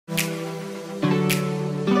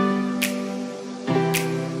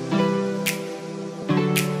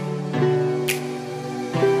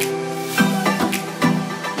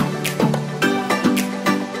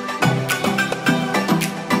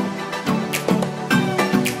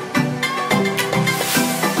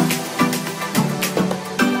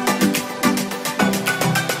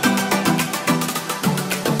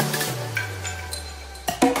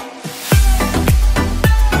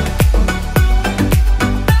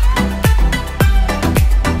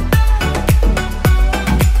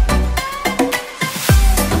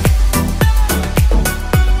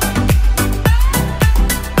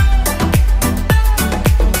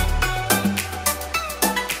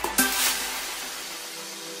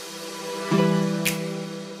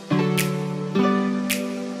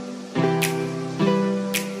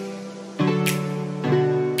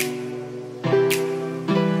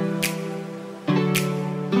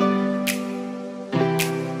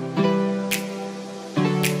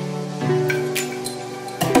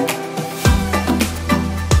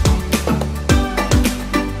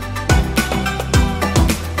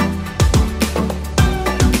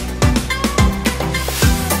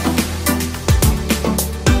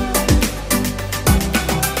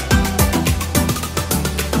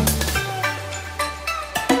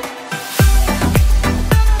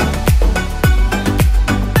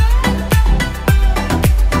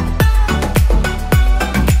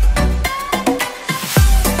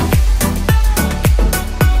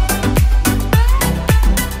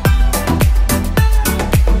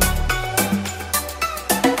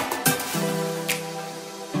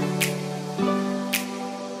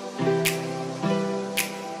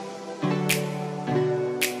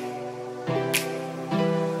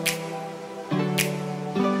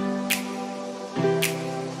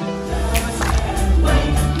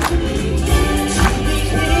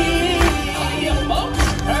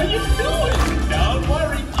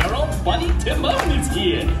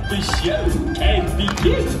The show can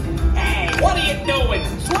begin. Hey, what are you doing?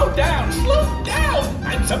 Slow down, slow down.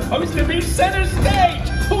 I'm supposed to be center stage.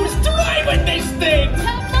 Who's driving this thing?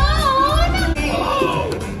 Come on!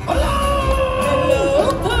 Hello? Hello?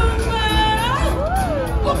 Hello, Pumbaa!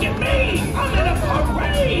 Look at me. I'm in a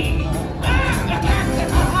parade.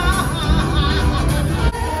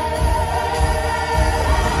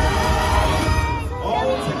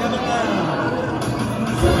 All together now.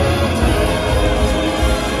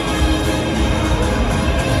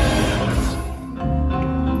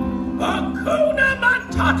 Hakuna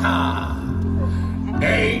Matata.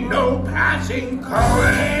 Ain't no passing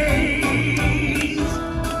craze.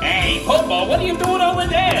 Hey, Pumbaa, what are you doing over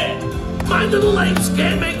there? My little legs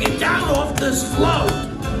can't make it down off this float.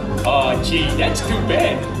 Oh, gee, that's too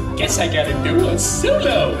bad. Guess I gotta do a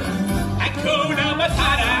solo. Hakuna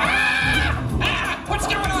Matata. What's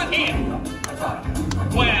going on here?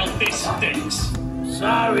 Well, this stinks.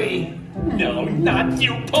 Sorry. No, not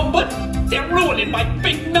you, Pumbaa. They're ruining my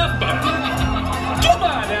big number. Come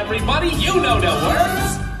on, everybody, you know the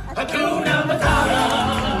words. Hakuna Matata.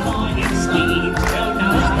 On its sleeves, don't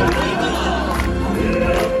know the way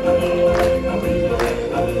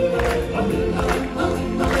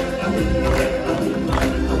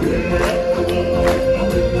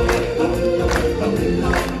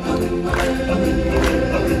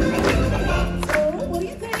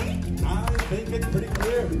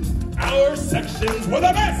Our sections were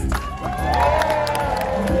the best!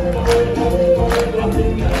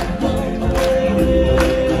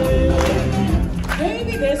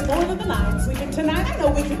 Maybe there's more than the lines sleeping tonight. I know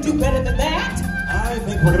we can do better than that. I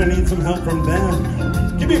think we're gonna need some help from them.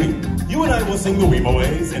 Kimimi, you and I will sing the Weebo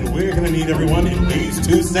Ways, and we're gonna need everyone in these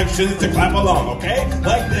two sections to clap along, okay?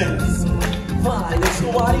 Like this. Fine, it's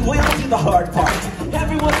Swati. We'll do the hard part.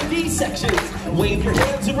 Everyone in these sections, wave your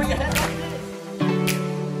hands over your head like this.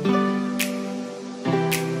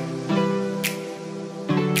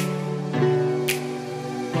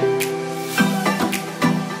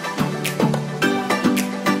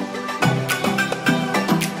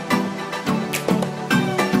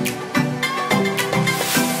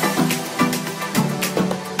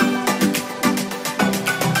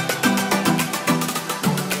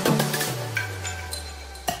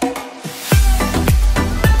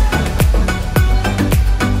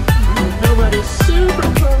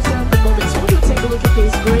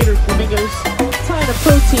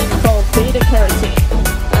 Protein called beta-carotene.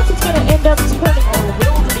 That's what's going to end up supporting our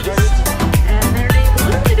wildebeest. And their name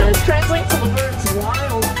literally does translate to the words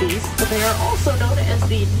wild beast, but they are also known as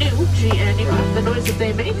the new GNU, the noise that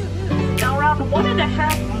they make. Now around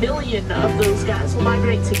 1.5 million of those guys will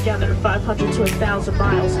migrate together 500 to 1,000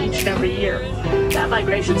 miles each and every year. That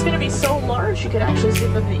migration is going to be so large you could actually see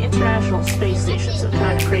them in the International Space Station, so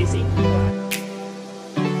kind of crazy.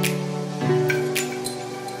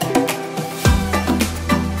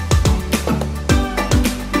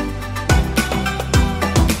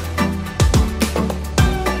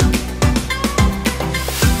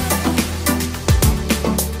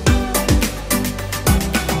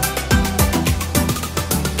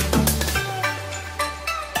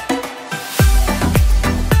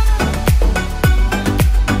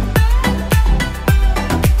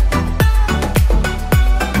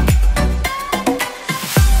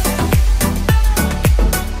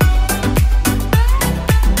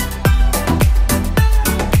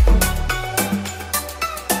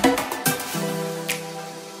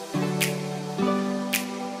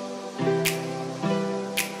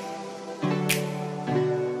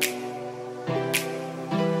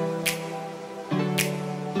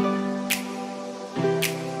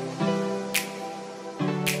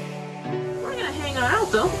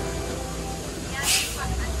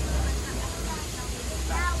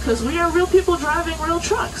 Because we are real people driving real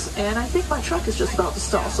trucks, and I think my truck is just about to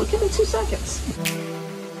stall, so give me 2 seconds.